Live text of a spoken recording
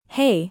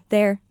Hey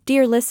there,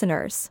 dear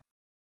listeners.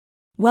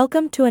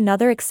 Welcome to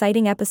another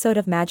exciting episode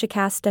of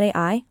Magicast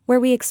AI, where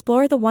we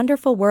explore the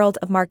wonderful world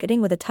of marketing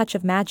with a touch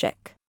of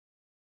magic.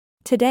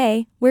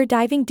 Today, we're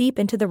diving deep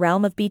into the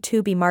realm of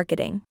B2B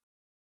marketing.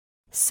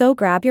 So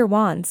grab your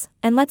wands,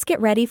 and let's get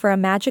ready for a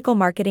magical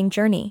marketing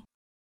journey.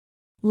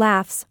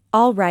 Laughs,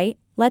 all right,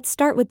 let's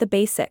start with the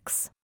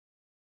basics.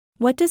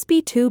 What does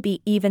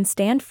B2B even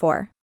stand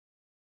for?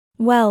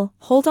 Well,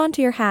 hold on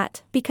to your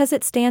hat, because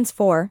it stands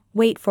for,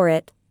 wait for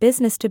it,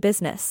 business to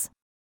business.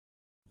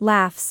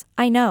 Laughs,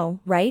 I know,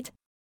 right?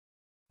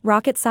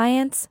 Rocket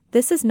science,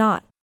 this is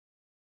not.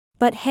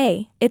 But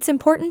hey, it's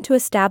important to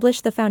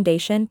establish the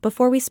foundation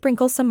before we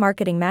sprinkle some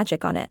marketing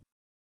magic on it.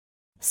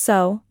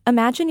 So,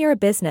 imagine you're a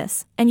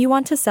business, and you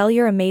want to sell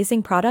your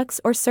amazing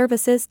products or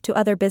services to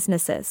other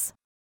businesses.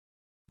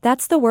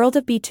 That's the world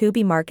of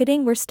B2B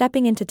marketing we're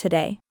stepping into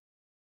today.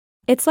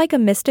 It's like a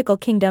mystical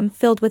kingdom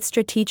filled with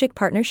strategic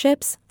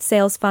partnerships,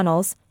 sales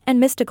funnels, and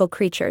mystical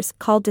creatures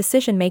called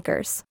decision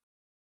makers.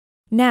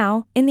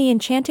 Now, in the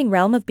enchanting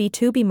realm of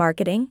B2B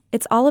marketing,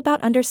 it's all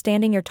about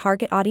understanding your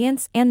target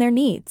audience and their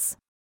needs.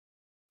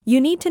 You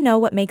need to know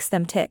what makes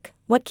them tick,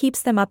 what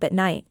keeps them up at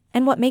night,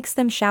 and what makes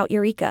them shout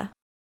Eureka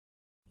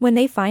when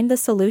they find the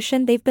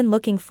solution they've been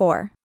looking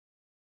for.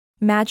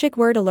 Magic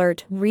word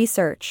alert: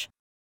 research.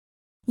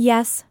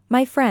 Yes,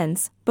 my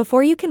friends,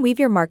 before you can weave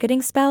your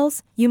marketing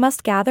spells, you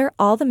must gather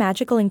all the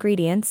magical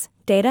ingredients,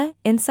 data,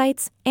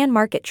 insights, and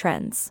market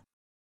trends.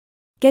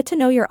 Get to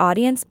know your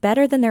audience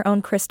better than their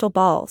own crystal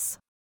balls.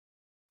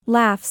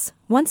 Laughs,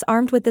 once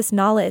armed with this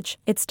knowledge,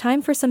 it's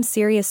time for some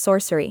serious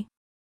sorcery.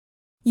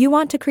 You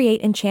want to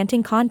create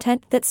enchanting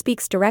content that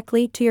speaks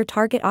directly to your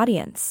target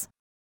audience.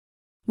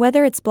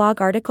 Whether it's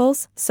blog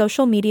articles,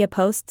 social media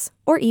posts,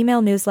 or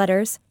email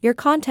newsletters, your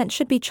content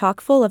should be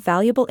chock full of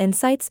valuable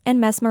insights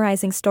and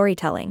mesmerizing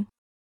storytelling.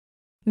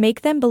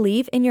 Make them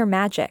believe in your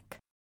magic.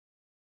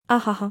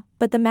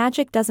 But the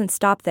magic doesn't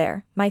stop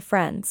there, my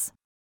friends.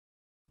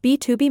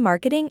 B2B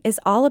marketing is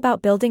all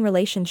about building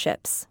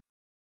relationships.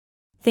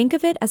 Think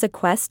of it as a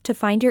quest to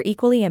find your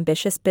equally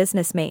ambitious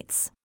business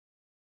mates.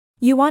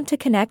 You want to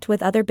connect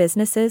with other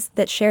businesses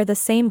that share the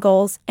same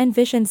goals and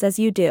visions as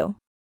you do.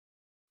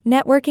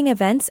 Networking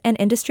events and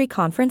industry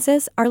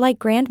conferences are like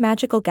grand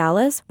magical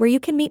galas where you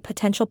can meet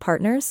potential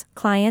partners,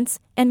 clients,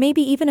 and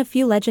maybe even a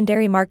few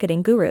legendary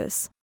marketing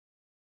gurus.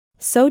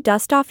 So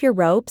dust off your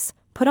robes,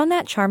 put on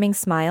that charming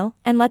smile,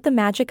 and let the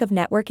magic of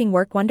networking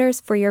work wonders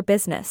for your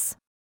business.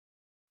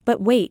 But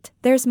wait,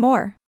 there's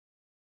more.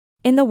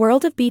 In the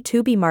world of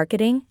B2B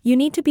marketing, you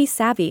need to be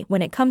savvy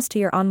when it comes to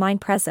your online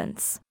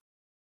presence.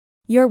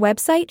 Your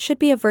website should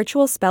be a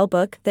virtual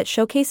spellbook that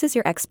showcases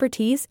your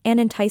expertise and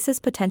entices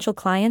potential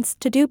clients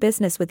to do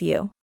business with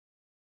you.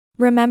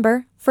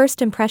 Remember, first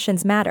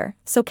impressions matter,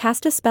 so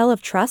cast a spell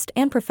of trust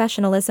and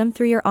professionalism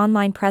through your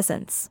online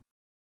presence.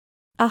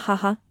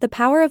 The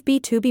power of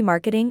B2B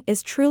marketing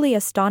is truly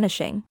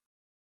astonishing.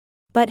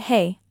 But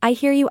hey, I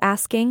hear you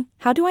asking,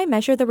 how do I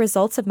measure the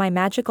results of my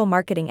magical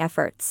marketing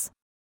efforts?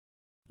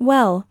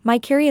 Well, my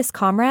curious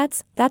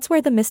comrades, that's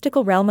where the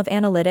mystical realm of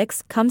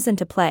analytics comes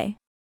into play.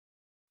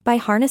 By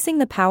harnessing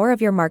the power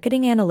of your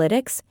marketing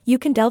analytics, you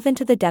can delve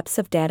into the depths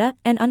of data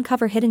and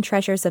uncover hidden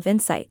treasures of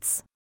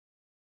insights.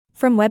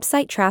 From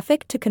website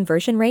traffic to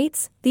conversion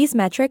rates, these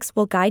metrics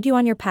will guide you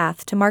on your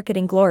path to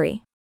marketing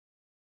glory.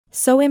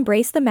 So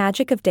embrace the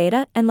magic of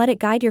data and let it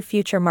guide your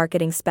future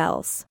marketing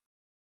spells.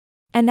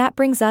 And that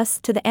brings us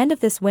to the end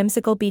of this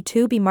whimsical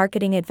B2B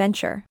marketing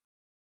adventure.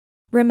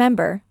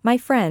 Remember, my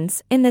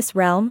friends, in this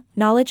realm,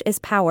 knowledge is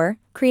power,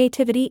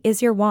 creativity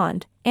is your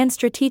wand, and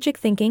strategic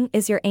thinking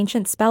is your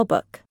ancient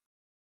spellbook.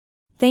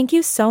 Thank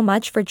you so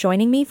much for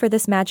joining me for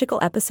this magical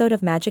episode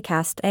of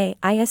Magicast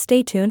AI.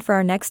 Stay tuned for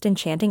our next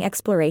enchanting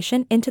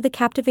exploration into the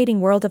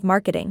captivating world of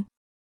marketing.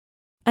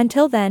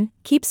 Until then,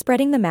 keep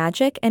spreading the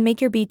magic and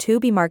make your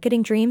B2B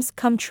marketing dreams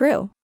come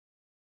true.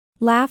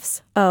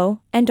 Laughs,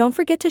 and don't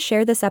forget to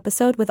share this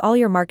episode with all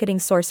your marketing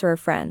sorcerer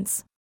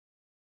friends.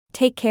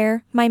 Take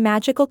care, my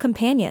magical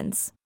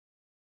companions.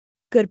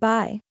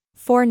 Goodbye,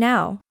 for now.